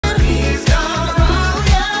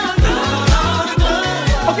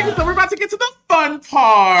to get to the fun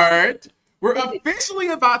part. We're officially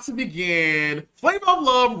about to begin Flavor of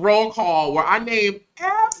Love roll call, where I name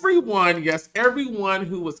everyone, yes, everyone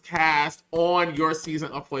who was cast on your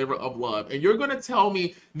season of Flavor of Love. And you're going to tell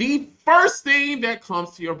me the first thing that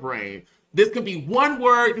comes to your brain. This could be one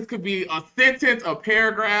word. This could be a sentence, a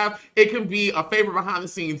paragraph. It can be a favorite behind the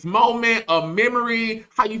scenes moment, a memory,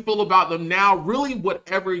 how you feel about them now. Really,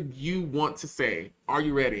 whatever you want to say. Are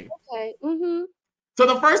you ready? Okay. Mm-hmm. So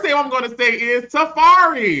the first thing I'm going to say is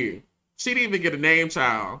Sapphyri. She didn't even get a name,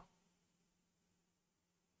 child.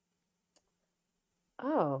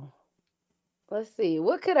 Oh, let's see.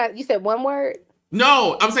 What could I? You said one word?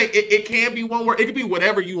 No, I'm saying it can be one word. It could be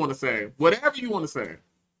whatever you want to say. Whatever you want to say.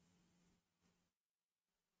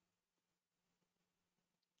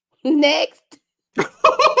 Next.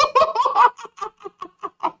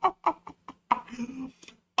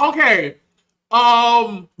 Okay.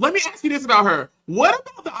 Let me ask you this about her. What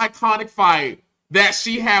about the iconic fight that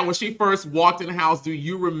she had when she first walked in the house do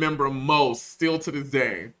you remember most still to this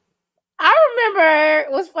day? I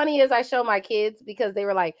remember what's funny is I show my kids because they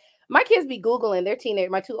were like, my kids be Googling, they're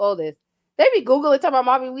teenagers, my two oldest. They be Googling, talking about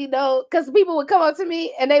mommy, we know, because people would come up to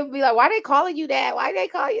me and they would be like, why they calling you that? Why they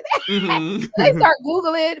call you that? Mm-hmm. They start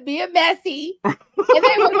Googling, being messy. And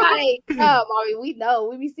they were like, oh, mommy, we know.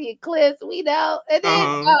 We be seeing clips, we know. And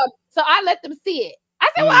then, so I let them see it. I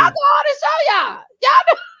said, well, I'll go on and show y'all. Y'all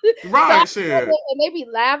know. Right, so shit. And they be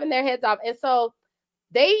laughing their heads off. And so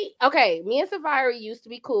me and Sapphyri used to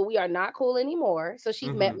be cool. We are not cool anymore. So she's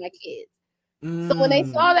met my kids. So when they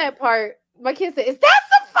saw that part, my kids said, is that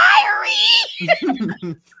Sapphyri?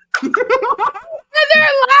 And they're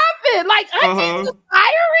laughing. Like, Auntie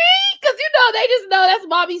Sapphyri? Because, they just know that's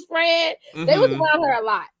mommy's friend. They was around her a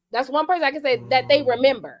lot. That's one person I can say that they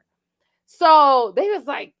remember. So they was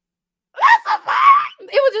like, that's Sapphyri.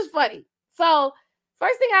 It was just funny. So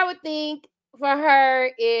first thing I would think for her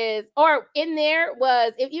is, or in there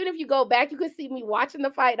was, even if you go back, you could see me watching the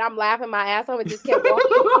fight and I'm laughing my ass off and just kept watching.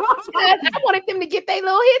 I wanted them to get their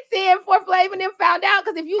little hits in before Flav and them found out.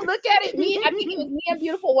 Because if you look at it, I think it was me and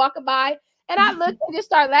Beautiful walking by, and I looked and just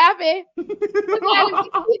started laughing.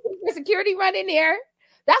 The security run in there.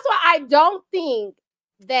 That's why I don't think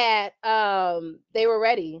that they were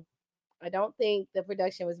ready. I don't think the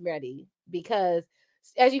production was ready because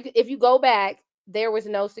if you go back, there was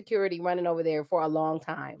no security running over there for a long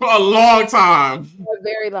time. For a long time. For a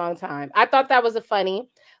very long time. I thought that was funny,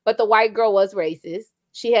 but the white girl was racist.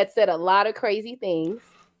 She had said a lot of crazy things.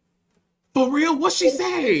 For real? What'd she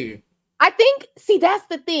say? I think, that's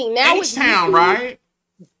the thing. Now H-Town, right?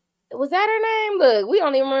 Was that her name? Look, we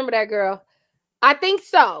don't even remember that girl. I think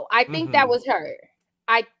so. I think that was her.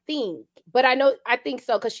 I think. But I think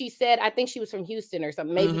so because she said, I think she was from Houston or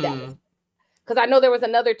something. Maybe that was. Because I know there was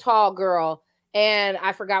another tall girl and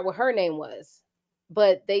I forgot what her name was.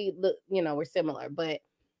 But they look, were similar. But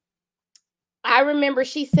I remember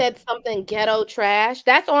she said something ghetto trash.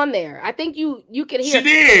 That's on there. I think you could hear. She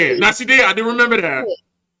did. No, she did. I do remember that.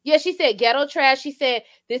 Yeah, she said ghetto trash. She said,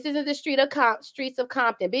 this isn't the streets of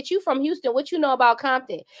Compton. Bitch, you from Houston. What you know about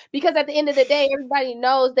Compton? Because at the end of the day, everybody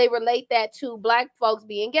knows they relate that to black folks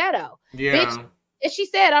being ghetto. Yeah. Bitch, and she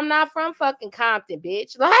said, I'm not from fucking Compton,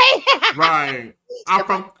 bitch. Like, right. I'm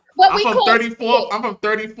from 34th. I'm from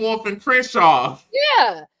 34th and Crenshaw.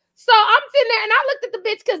 Yeah. So I'm sitting there and I looked at the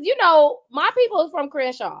bitch because my people is from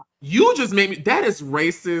Crenshaw. You just made me. That is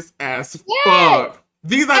racist as fuck.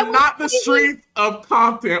 These are not the streets of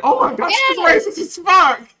Compton. Oh my gosh, she's racist as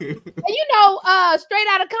fuck. And straight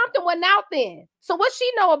out of Compton wasn't out then. So what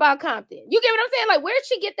she know about Compton? You get what I'm saying? Like, where'd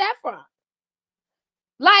she get that from?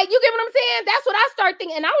 Like, you get what I'm saying? That's what I start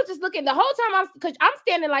thinking. And I was just looking the whole time because I'm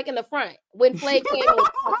standing like in the front when Flake came in. And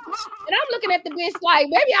I'm looking at the bitch like,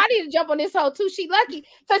 maybe I need to jump on this hoe too. She lucky.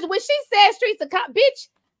 Because when she said streets of Compton, bitch,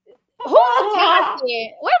 who is Compton?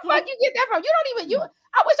 Where the fuck you get that from? You don't even,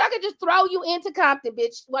 I wish I could just throw you into Compton,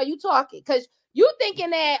 bitch, while you talking. Because you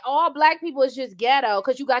thinking that all black people is just ghetto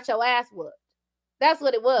because you got your ass whooped. That's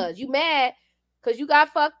what it was. You mad because you got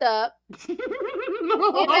fucked up. And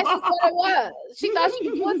that's just what it was. She thought she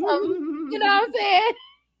was doing something. You know what I'm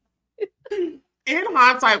saying? In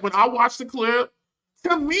hindsight, when I watched the clip,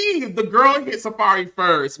 to me, the girl hit Sapphyri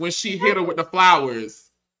first when she hit her with the flowers.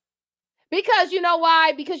 Because you know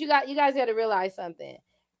why? Because you guys got to realize something.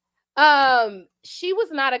 She was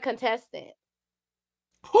not a contestant.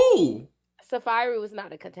 Who? Sapphyri was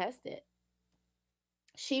not a contestant.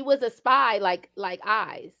 She was a spy, like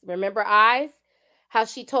Eyes. Remember Eyes? How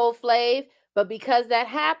she told Flav, but because that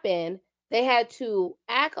happened, they had to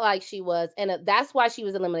act like she was, and that's why she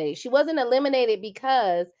was eliminated. She wasn't eliminated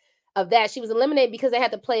because of that. She was eliminated because they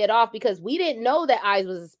had to play it off because we didn't know that Eyes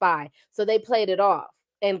was a spy. So they played it off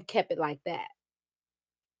and kept it like that.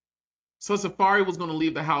 So Sapphyri was going to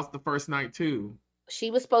leave the house the first night too.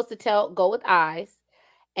 She was supposed to go with Eyes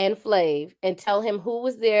and Flav and tell him who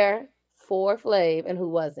was there for Flav and who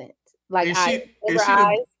wasn't. Like Eyes.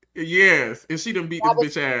 Yes, and she done beat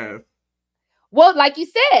this bitch ass. Well, like you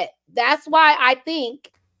said, that's why I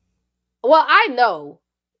think. Well, I know,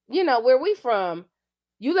 where we from.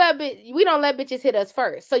 We don't let bitches hit us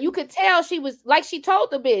first. So you could tell she was like, she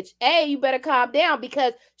told the bitch, hey, you better calm down,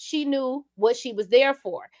 because she knew what she was there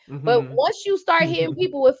for. Mm-hmm. But once you start hitting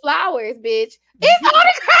people with flowers, bitch, it's all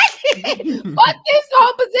the crazy. Fuck this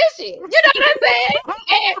whole position. You know what I'm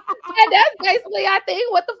saying? And that's basically, I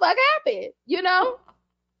think, what the fuck happened.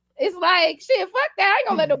 It's like, shit, fuck that. I ain't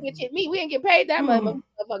gonna let no bitch hit me. We ain't get paid that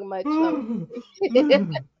motherfucking much.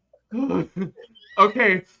 So.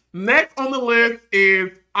 Okay. Next on the list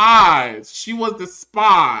is Eyes. She was the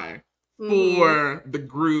spy for the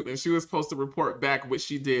group, and she was supposed to report back what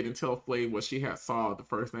she did and tell Flav what she had saw the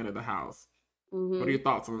first night of the house. What are your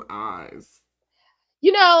thoughts on Eyes?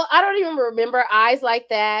 I don't even remember Eyes like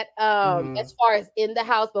that. As far as in the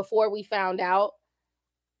house before we found out.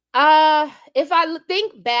 If I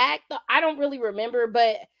think back, I don't really remember,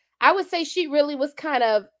 but I would say she really was kind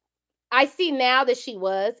of. I see now that she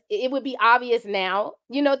was. It would be obvious now,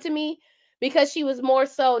 to me, because she was more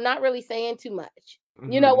so not really saying too much.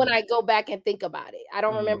 When I go back and think about it, I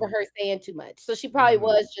don't remember her saying too much. So she probably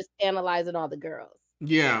was just analyzing all the girls.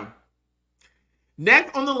 Yeah.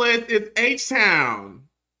 Next on the list is H-Town,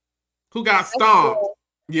 who got stomped. Cool.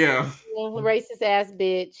 Yeah. Racist ass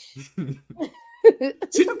bitch.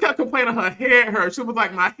 She just kept complaining her head hurt. She was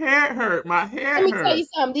like, my head hurt. My head hurt. Let me tell you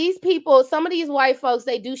something. These people, some of these white folks,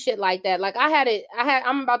 they do shit like that. Like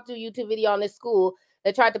I'm about to do a YouTube video on this school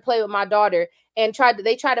that tried to play with my daughter and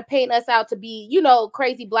they tried to paint us out to be,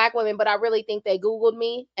 crazy black women. But I really think they Googled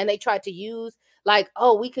me and they tried to use like,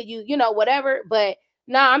 oh, we could use, whatever. But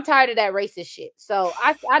nah, I'm tired of that racist shit. So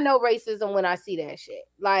I know racism when I see that shit.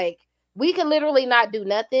 Like, we can literally not do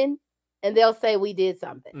nothing and they'll say we did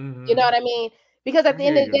something. You know what I mean? Because at the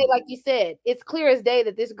end of the day, like you said, it's clear as day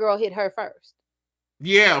that this girl hit her first.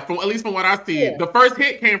 Yeah, at least from what I see. Yeah. The first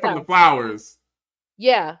hit came from the flowers.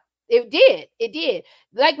 Yeah, it did. It did.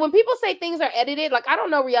 Like, when people say things are edited, like, I don't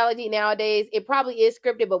know reality nowadays. It probably is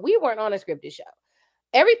scripted, but we weren't on a scripted show.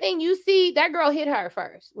 Everything you see, that girl hit her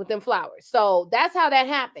first with them flowers. So that's how that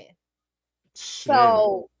happened. Shit.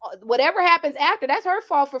 So whatever happens after, that's her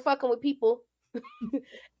fault for fucking with people.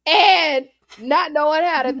 And not knowing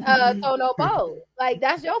how to throw no bow. Like,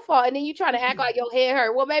 that's your fault. And then you trying to act like your head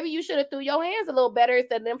hurt. Well, maybe you should have threw your hands a little better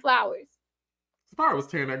instead of them flowers. Sapphyri was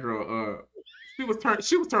tearing that girl up. She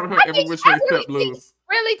was turning her every which way step loose.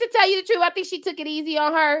 Really, to tell you the truth, I think she took it easy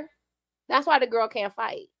on her. That's why the girl can't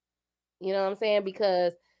fight. You know what I'm saying?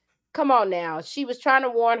 Because, come on now. She was trying to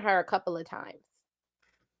warn her a couple of times.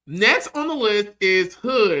 Next on the list is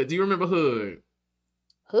Hood. Do you remember Hood?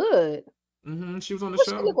 Hood? She was on the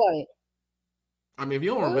show. She look like? I mean, if you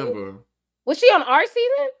don't remember. Was she on our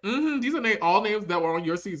season? These are all names that were on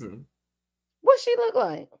your season. What she look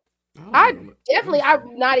like? I'm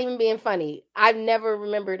not even being funny. I've never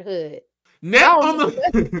remembered Hood. Next on the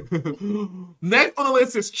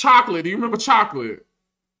list is Chocolate. Do you remember Chocolate?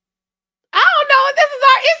 I don't know.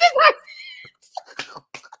 Is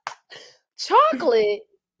this Chocolate?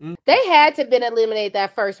 They had to have been eliminated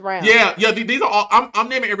that first round. Yeah. These are all. I'm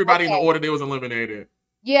naming everybody in the order they was eliminated.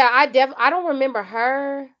 Yeah, I don't remember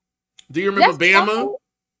her. Do you remember Bama? Chocolate?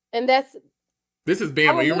 And this is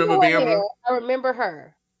Bama. You remember Bama?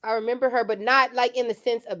 I remember her, but not like in the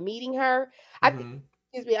sense of meeting her.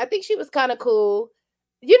 Excuse me. I think she was kind of cool.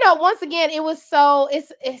 Once again,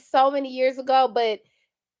 it's so many years ago, but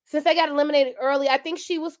since they got eliminated early, I think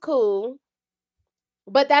she was cool.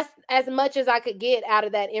 But that's as much as I could get out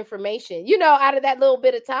of that information, out of that little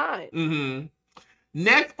bit of time.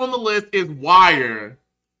 Next on the list is Wire.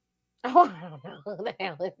 Oh, I don't know who the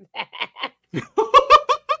hell is that. Who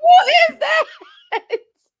is that?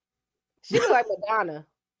 She looks like Madonna.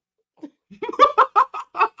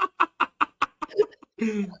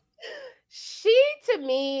 She, to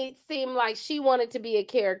me, seemed like she wanted to be a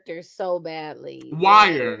character so badly.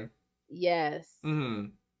 Wire. Yes. I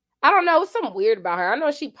don't know. It's something weird about her. I know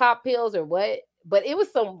she popped pills or what, but it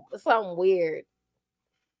was something weird.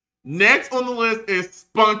 Next on the list is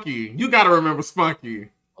Spunkeey. You got to remember Spunkeey.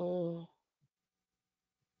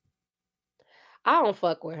 I don't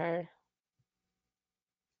fuck with her.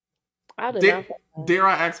 Dare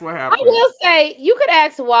I ask what happened? I will say, you could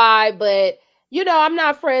ask why, but, I'm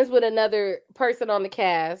not friends with another person on the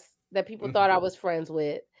cast that people thought I was friends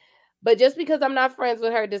with. But just because I'm not friends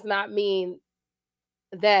with her does not mean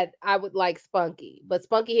that I would like Spunkeey. But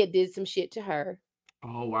Spunkeey had did some shit to her.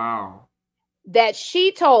 Oh, wow. That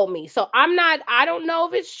she told me. So I don't know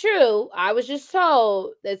if it's true. I was just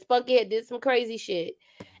told that Spunkeey had did some crazy shit.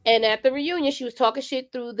 And at the reunion, she was talking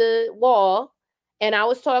shit through the wall. And I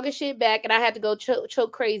was talking shit back. And I had to go choke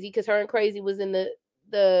Krazy because her and Krazy was in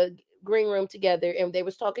the green room together. And they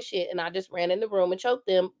was talking shit. And I just ran in the room and choked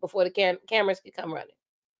them before the cameras could come running.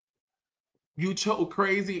 You choked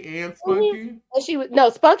Krazy and Spunkeey?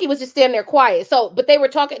 And Spunkeey was just standing there quiet. So, but they were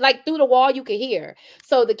talking like through the wall, you could hear.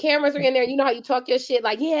 So the cameras are in there. You know how you talk your shit,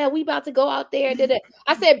 like, yeah, we about to go out there.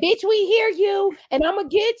 I said, bitch, we hear you, and I'm gonna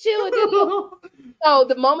get you. So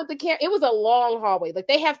the moment it was a long hallway. Like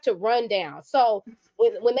they have to run down. So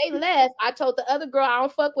when they left, I told the other girl I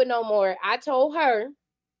don't fuck with no more. I told her,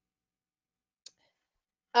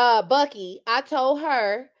 Bucky, I told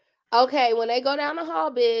her, okay, when they go down the hall,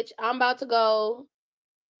 bitch, I'm about to go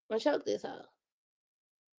and choke this hoe.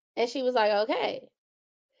 And she was like, okay.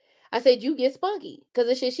 I said, you get Spunkeey because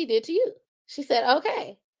the shit she did to you. She said,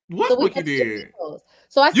 okay. What so Spunkeey did?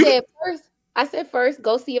 So I said, first,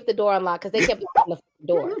 go see if the door unlocked because they kept locking the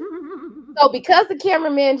door. So because the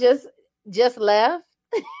cameraman just left,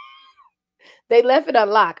 they left it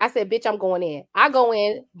unlocked. I said, bitch, I'm going in. I go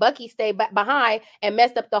in. Bucky stayed behind and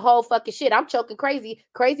messed up the whole fucking shit. I'm choking Krazy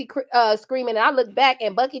screaming. And I look back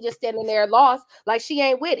and Bucky just standing there lost like she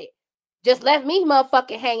ain't with it. Just left me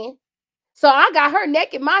motherfucking hanging. So I got her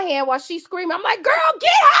neck in my hand while she's screaming. I'm like, girl,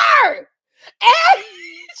 get her. And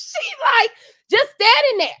she like just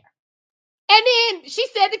standing there. And then she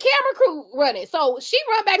said the camera crew running. So she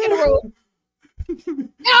run back in the room.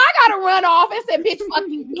 Now I gotta run off and said, bitch, fuck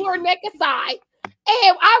you, do her neck aside.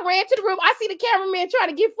 And I ran to the room. I see the cameraman trying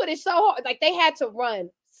to get footage so hard. Like they had to run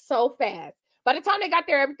so fast. By the time they got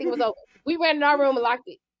there, everything was over. We ran in our room and locked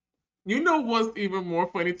it. You know what's even more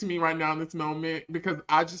funny to me right now in this moment? Because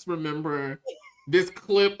I just remember this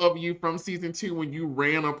clip of you from season 2 when you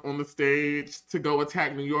ran up on the stage to go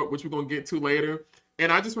attack New York, which we're going to get to later.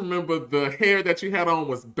 And I just remember the hair that you had on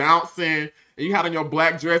was bouncing, and you had on your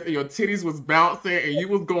black dress, and your titties was bouncing, and you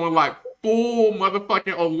was going like full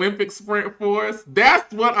motherfucking Olympic sprint force.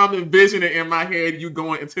 That's what I'm envisioning in my head, you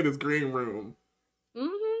going into this green room.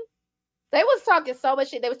 Mm-hmm. They was talking so much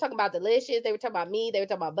shit. They was talking about Delicious. They were talking about me. They were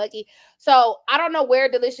talking about Bucky. So I don't know where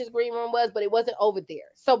Delicious green room was, but it wasn't over there.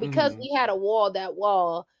 So because we had a wall, that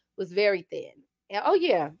wall was very thin. And, oh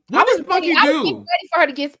yeah, what does Spunkeey do? I was ready for her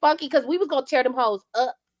to get Spunky because we was gonna tear them hoes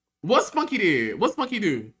up. What Spunkeey did? What Spunkeey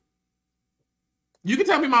do? You can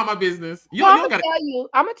tell me about my business. I'm gonna tell you.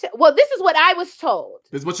 Well, this is what I was told.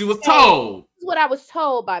 This is what you was told. This is what I was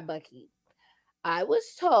told by Bucky. I was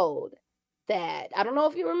told that, I don't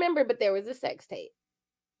know if you remember, but there was a sex tape.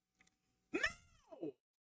 No.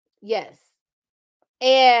 Yes.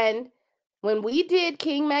 And when we did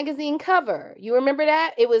King Magazine cover, you remember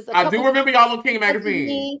that? It was I do remember y'all on King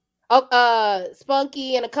Magazine.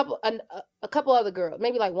 Spunkeey and a couple other girls,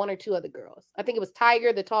 maybe like 1 or 2 other girls. I think it was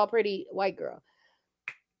Tiger, the tall, pretty white girl.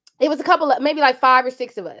 It was a couple of, maybe like 5 or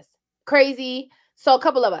 6 of us. Krazy. So a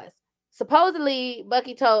couple of us. Supposedly,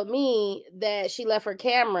 Bucky told me that she left her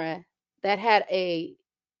camera that had a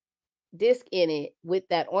disc in it with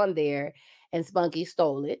that on there, and Spunkeey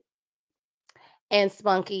stole it. And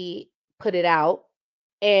Spunkeey put it out.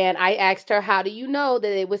 And I asked her, how do you know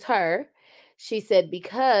that it was her? She said,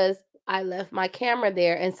 because I left my camera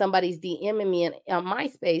there and somebody's DMing me on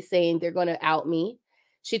MySpace saying they're going to out me.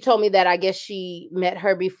 She told me that I guess she met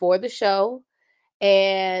her before the show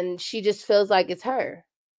and she just feels like it's her.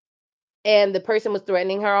 And the person was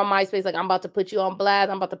threatening her on MySpace, like, I'm about to put you on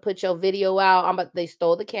blast. I'm about to put your video out. They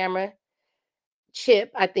stole the camera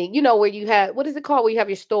chip, I think. You know, where you have, what is it called? Where you have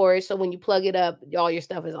your storage. So when you plug it up, all your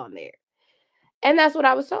stuff is on there. And that's what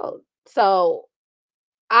I was told. So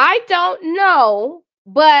I don't know,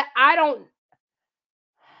 but I don't.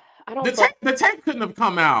 The tape couldn't have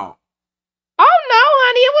come out. Oh no,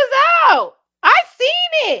 honey, it was out. I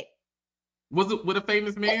seen it. Was it with a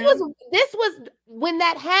famous man? This was when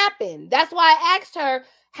that happened. That's why I asked her,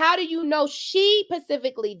 how do you know she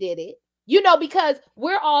specifically did it? You know, because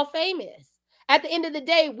we're all famous. At the end of the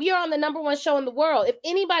day, we are on the #1 show in the world. If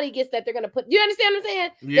anybody gets that, they're going to put, you understand what I'm saying?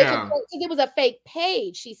 Yeah. It was a fake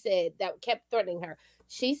page, she said, that kept threatening her.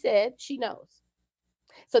 She said she knows.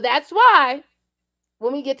 So that's why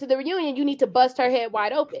when we get to the reunion, you need to bust her head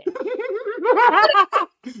wide open. So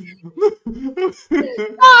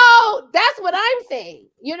that's what I'm saying.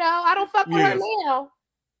 You know, I don't fuck with her now.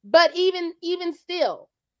 But even still,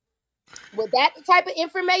 with that type of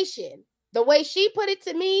information, The way she put it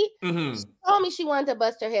to me, she told me she wanted to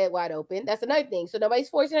bust her head wide open. That's another thing. So nobody's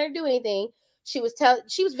forcing her to do anything. She was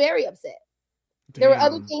very upset. Damn. There were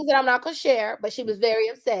other things that I'm not gonna share, but she was very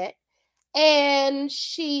upset. And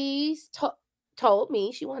she told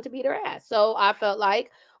me she wanted to beat her ass. So I felt like,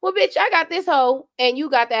 well, bitch, I got this hoe and you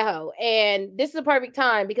got that hoe. And this is a perfect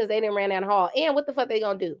time because they didn't ran down the hall. And what the fuck they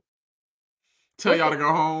gonna do? Tell y'all to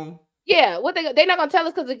go home? Yeah, what they're not gonna tell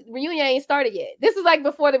us because the reunion ain't started yet. This is like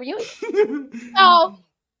before the reunion. So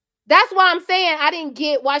that's why I'm saying I didn't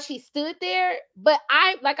get why she stood there. But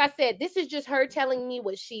like I said, this is just her telling me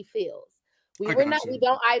what she feels.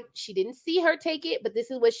 She didn't see her take it, but this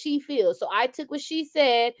is what she feels. So I took what she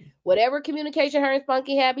said, whatever communication her and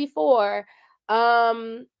Spunkeey had before.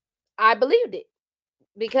 I believed it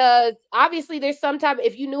because obviously there's some type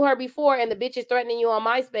if you knew her before and the bitch is threatening you on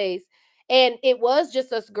MySpace and it was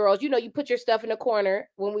just us girls, you put your stuff in a corner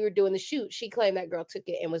when we were doing the shoot. She claimed that girl took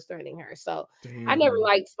it and was threatening her. So I never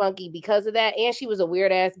liked Spunkeey because of that. And she was a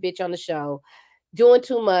weird ass bitch on the show, doing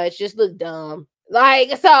too much, just looked dumb.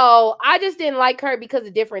 So I just didn't like her because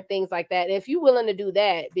of different things like that. And if you're willing to do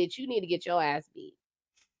that, bitch, you need to get your ass beat.